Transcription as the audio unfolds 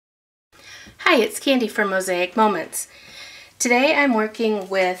Hi, it's Candy from Mosaic Moments. Today I'm working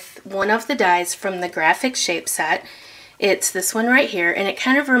with one of the dies from the graphic shape set. It's this one right here, and it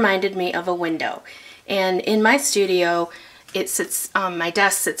kind of reminded me of a window. And in my studio, my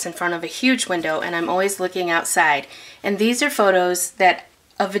desk sits in front of a huge window, and I'm always looking outside. And these are photos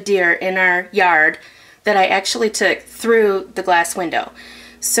of a deer in our yard that I actually took through the glass window.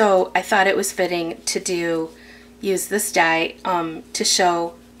 So I thought it was fitting to use this die to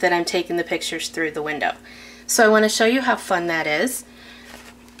show that I'm taking the pictures through the window. So I want to show you how fun that is.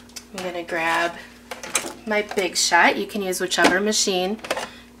 I'm going to grab my Big Shot. You can use whichever machine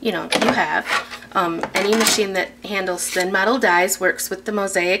you have. Any machine that handles thin metal dies works with the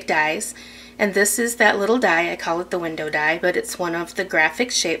Mosaic dies. And this is that little die. I call it the window die, but it's one of the graphic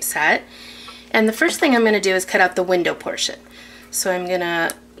shape set. And the first thing I'm going to do is cut out the window portion. So I'm going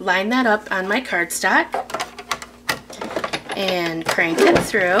to line that up on my cardstock and crank it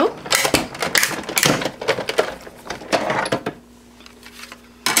through.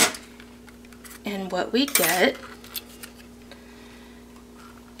 And what we get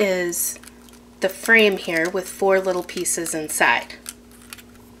is the frame here with 4 little pieces inside.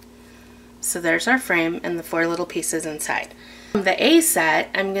 So there's our frame and the 4 little pieces inside. The A set,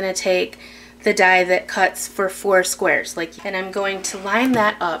 I'm going to take the die that cuts for 4 squares, and I'm going to line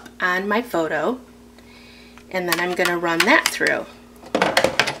that up on my photo, and then I'm going to run that through.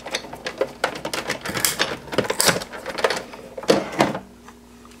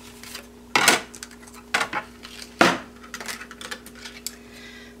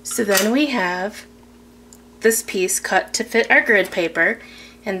 So then we have this piece cut to fit our grid paper,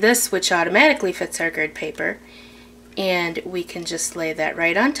 and this which automatically fits our grid paper, and we can just lay that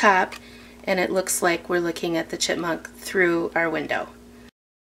right on top, and it looks like we're looking at the chipmunk through our window.